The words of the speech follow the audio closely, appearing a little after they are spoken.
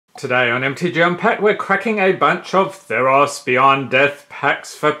Today on MTG Unpacked, we're cracking a bunch of Theros Beyond Death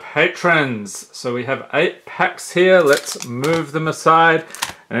packs for patrons. So we have 8 packs here. Let's move them aside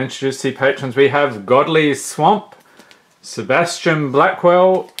and introduce the patrons. We have Godly Swamp, Sebastian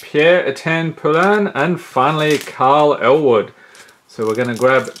Blackwell, Pierre-Etienne Poulin, and finally Carl Elwood. So we're going to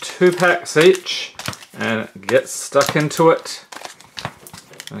grab 2 packs each and get stuck into it.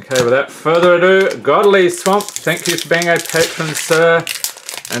 Okay, without further ado, Godly Swamp, thank you for being a patron, sir.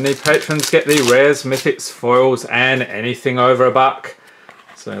 And the patrons get the rares, mythics, foils, and anything over $1.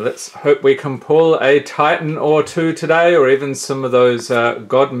 So let's hope we can pull a Titan or 2 today, or even some of those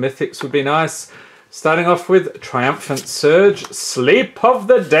God mythics would be nice. Starting off with Triumphant Surge, Sleep of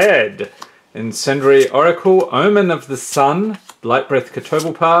the Dead, Incendiary Oracle, Omen of the Sun, Blightbreath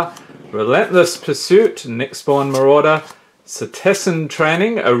Katobalpar, Relentless Pursuit, Nyxborn Marauder, Cetizen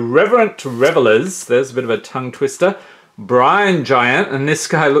Training, Irreverent Revelers, there's a bit of a tongue twister, Brine Giant, and this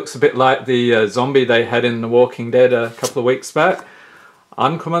guy looks a bit like the zombie they had in The Walking Dead a couple of weeks back.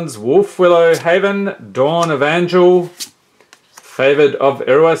 Uncommons, Wolf Willow Haven, Dawn of Angel, Favored of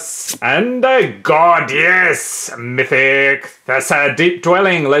Eros, and a God, yes! Mythic Thassa, Deep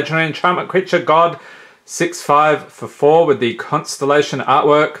Dwelling, Legendary Enchantment Creature God, 6/5 for 4 with the Constellation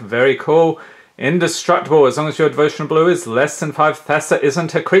artwork, very cool. Indestructible, as long as your devotional blue is less than 5, Thassa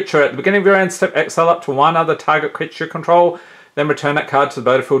isn't a creature. At the beginning of your end step, exile up to 1 other target creature you control, then return that card to the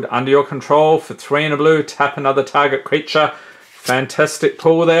battlefield under your control. For 3 in a blue, tap another target creature. Fantastic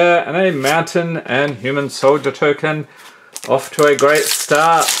pull there, and a Mountain and Human Soldier token. Off to a great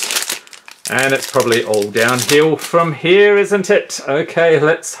start. And it's probably all downhill from here, isn't it? Okay,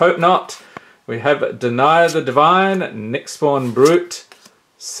 let's hope not. We have Deny the Divine, Nyxborn Brute,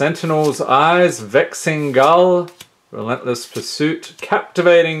 Sentinel's Eyes, Vexing Gull, Relentless Pursuit,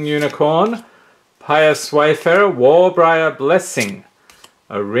 Captivating Unicorn, Pious Wayfarer, Warbriar Blessing,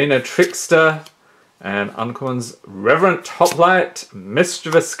 Arena Trickster, and Uncommons Reverent Hoplite,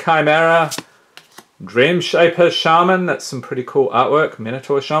 Mischievous Chimera, Dreamshaper Shaman, that's some pretty cool artwork,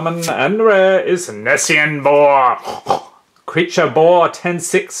 Minotaur Shaman, and the rare is Nessian Boar. Creature Boar,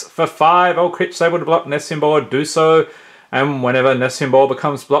 10/6 for 5. All creatures able to block Nessian Boar do so. And whenever Nessian Boar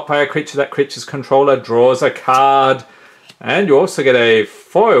becomes blocked by a creature, that creature's controller draws a card. And you also get a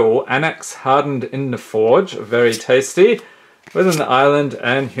foil, Anax Hardened in the Forge, very tasty, with an island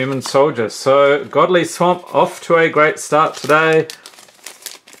and Human Soldier. So Godly Swamp off to a great start today.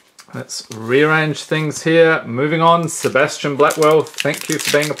 Let's rearrange things here. Moving on, Sebastian Blackwell, thank you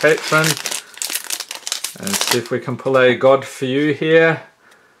for being a patron. And see if we can pull a God for you here.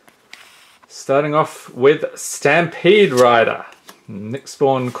 Starting off with Stampede Rider,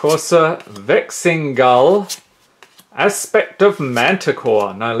 Nyxborn Courser, Vexing Gull, Aspect of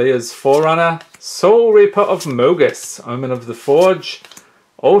Manticore, Nylea's Forerunner, Soul Reaper of Mogus, Omen of the Forge,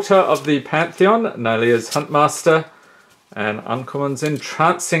 Altar of the Pantheon, Nylea's Huntmaster, and Uncommons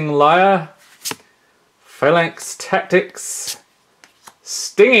Entrancing Lyre, Phalanx Tactics,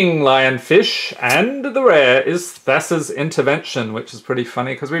 Stinging Lionfish, and the rare is Thassa's Intervention, which is pretty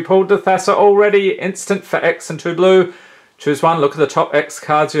funny because we pulled the Thassa already. Instant for X and 2 blue. Choose 1, look at the top X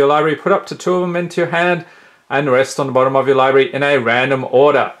cards of your library, put up to 2 of them into your hand, and the rest on the bottom of your library in a random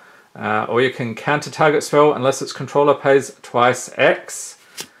order. Or you can counter target spell unless its controller pays twice X.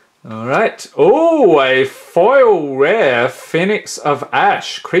 Alright. Oh, a foil rare, Phoenix of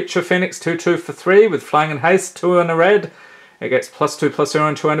Ash. Creature Phoenix 2/2 for 3 with Flying and Haste, 2 and a red. It gets +2/+0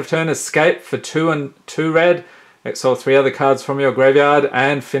 until end of turn. Escape for 2 and 2 red. Exile 3 other cards from your graveyard.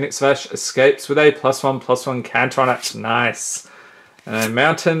 And Phoenix of Ash escapes with a +1/+1 counter on it. Nice. And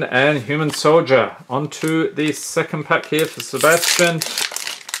Mountain and Human Soldier. On to the second pack here for Sebastian.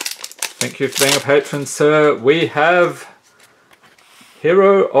 Thank you for being a patron, sir. We have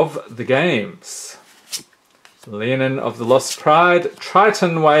Hero of the Games, Leonin of the Lost Pride,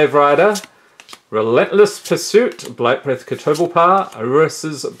 Triton Wave Rider, Relentless Pursuit, Blightbreath Katobalpar,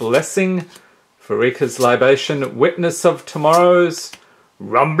 Urus's Blessing, Farika's Libation, Witness of Tomorrows,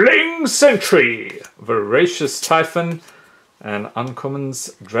 Rumbling Sentry, Voracious Typhon, and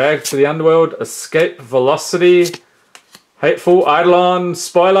Uncommons Drag to the Underworld, Escape Velocity, Hateful Eidolon,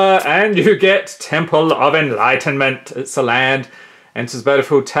 spoiler, and you get Temple of Enlightenment. It's a land, enters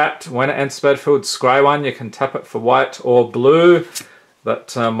battlefield tapped. When it enters battlefield, scry 1, you can tap it for white or blue.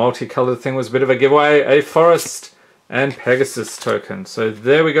 That multicolored thing was a bit of a giveaway. A Forest and Pegasus token. So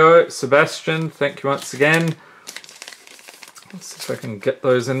there we go. Sebastian, thank you once again. Let's see if I can get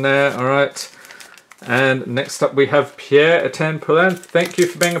those in there. All right. And next up we have Pierre-Etienne Poulin. Thank you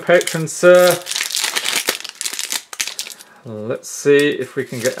for being a patron, sir. Let's see if we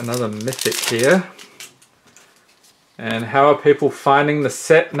can get another mythic here. And how are people finding the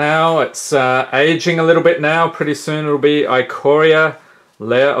set now? It's aging a little bit now. Pretty soon it'll be Ikoria,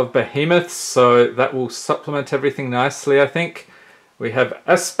 Lair of Behemoths, so that will supplement everything nicely, I think. We have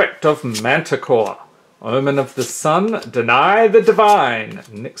Aspect of Manticore, Omen of the Sun, Deny the Divine,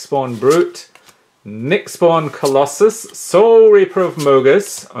 Nyxborn Brute, Nyxborn Colossus, Soul Reaper of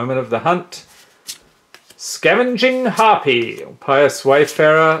Mogus, Omen of the Hunt, Scavenging Harpy, Pious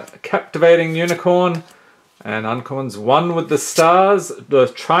Wayfarer, Captivating Unicorn, and uncommons One with the Stars, the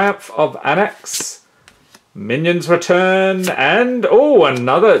Triumph of Anax, Minions Return, and oh,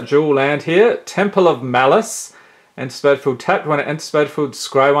 another dual land here, Temple of Malice. Enter battlefield tapped. When it enters battlefield,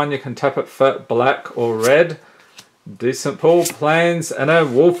 scry one, you can tap it for black or red. Decent pull, plains, and a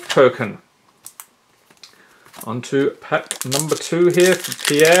wolf token. On to pack number 2 here for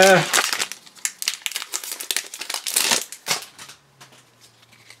Pierre.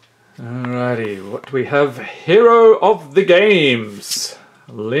 Alrighty, what do we have? Hero of the Games.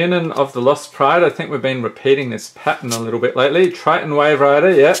 Leonin of the Lost Pride. I think we've been repeating this pattern a little bit lately. Triton Wave Rider,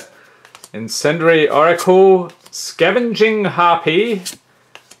 yeah. Incendiary Oracle. Scavenging Harpy.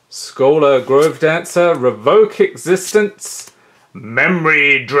 Scholar Grove Dancer. Revoke Existence.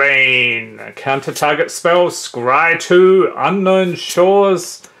 Memory Drain. Counter target spell. Scry 2. Unknown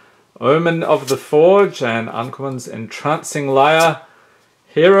Shores. Omen of the Forge. And uncommons Entrancing Lyre.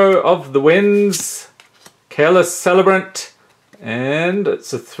 Hero of the Winds, Careless Celebrant, and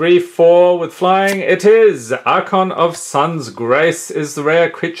it's a 3/4 with flying. It is Archon of Sun's Grace is the rare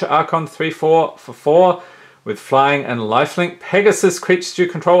creature Archon 3/4 for 4 with flying and lifelink. Pegasus creatures you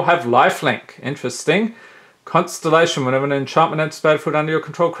control have lifelink. Interesting. Constellation, whenever an enchantment enters battlefield under your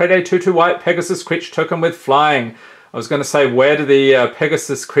control, create a 2/2 white Pegasus creature token with flying. I was going to say, where do the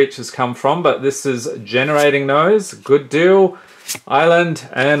Pegasus creatures come from, but this is generating those. Good deal. Island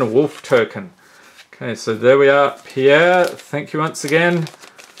and wolf token. Okay, so there we are, Pierre. Thank you once again.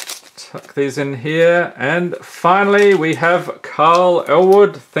 Tuck these in here. And finally, we have Carl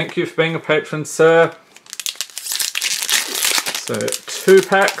Elwood. Thank you for being a patron, sir. So 2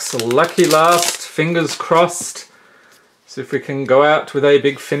 packs, lucky last, fingers crossed. So if we can go out with a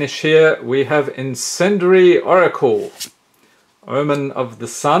big finish here, we have Incendiary Oracle, Omen of the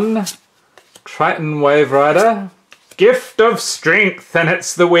Sun, Triton Wave Rider, Gift of Strength, and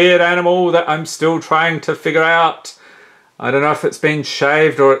it's the weird animal that I'm still trying to figure out. I don't know if it's been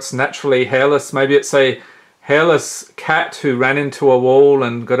shaved or it's naturally hairless. Maybe it's a hairless cat who ran into a wall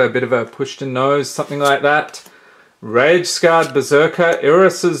and got a bit of a pushed-in nose, something like that. Rage Scarred Berserker,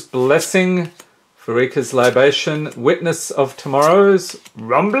 Iris's Blessing, Farika's Libation, Witness of Tomorrow's,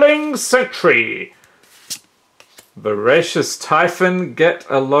 Rumbling Sentry, Voracious Typhon, get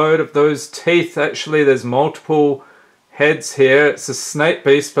a load of those teeth. Actually, there's multiple heads here. It's a snake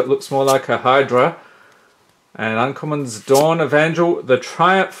beast, but looks more like a hydra. And Uncommon's Dawn Evangel, the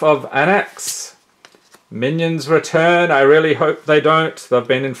Triumph of Anax, Minions Return. I really hope they don't. They've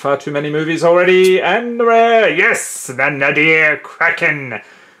been in far too many movies already. And the rare, yes, the Nadir Kraken.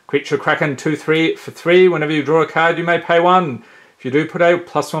 Creature Kraken 2/3 for 3. Whenever you draw a card, you may pay 1. If you do, put a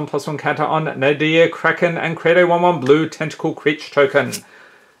 +1/+1 counter on Nadir Kraken and create a 1/1 blue tentacle creature token.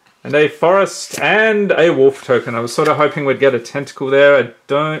 And a forest and a wolf token. I was sort of hoping we'd get a tentacle there. I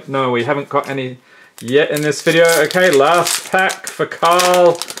don't know. We haven't got any yet in this video. Okay, last pack for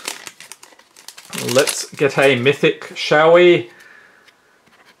Carl. Let's get a mythic, shall we?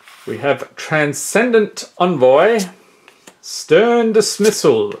 We have Transcendent Envoy, Stern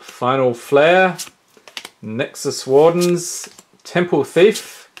Dismissal, Final Flare, Nexus Wardens, Temple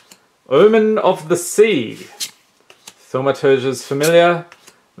Thief, Omen of the Sea, Thaumaturge's Familiar,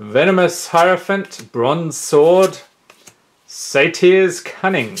 Venomous Hierophant, Bronze Sword, Satyr's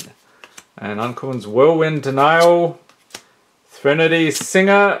Cunning, and Uncommon's Whirlwind Denial, Threnody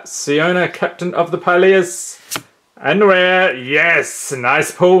Singer, Siona Captain of the Pyleus, and rare, yes,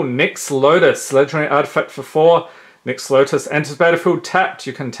 nice pull, Nyx Lotus, legendary artifact for 4. Nyx Lotus enters battlefield tapped.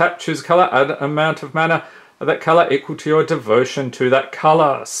 You can tap, choose a colour, add an amount of mana of that colour equal to your devotion to that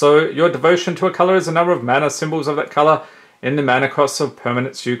colour. So your devotion to a colour is a number of mana symbols of that colour in the mana costs of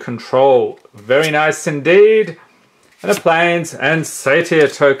permanents you control. Very nice indeed. And a plains and Satyr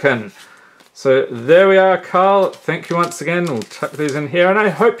token. So there we are, Carl. Thank you once again. We'll tuck these in here. And I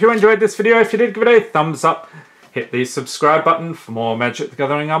hope you enjoyed this video. If you did, give it a thumbs up. Hit the subscribe button for more Magic the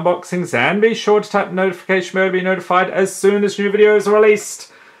Gathering unboxings. And be sure to tap the notification bell to be notified as soon as new videos are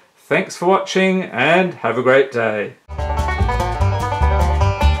released. Thanks for watching and have a great day.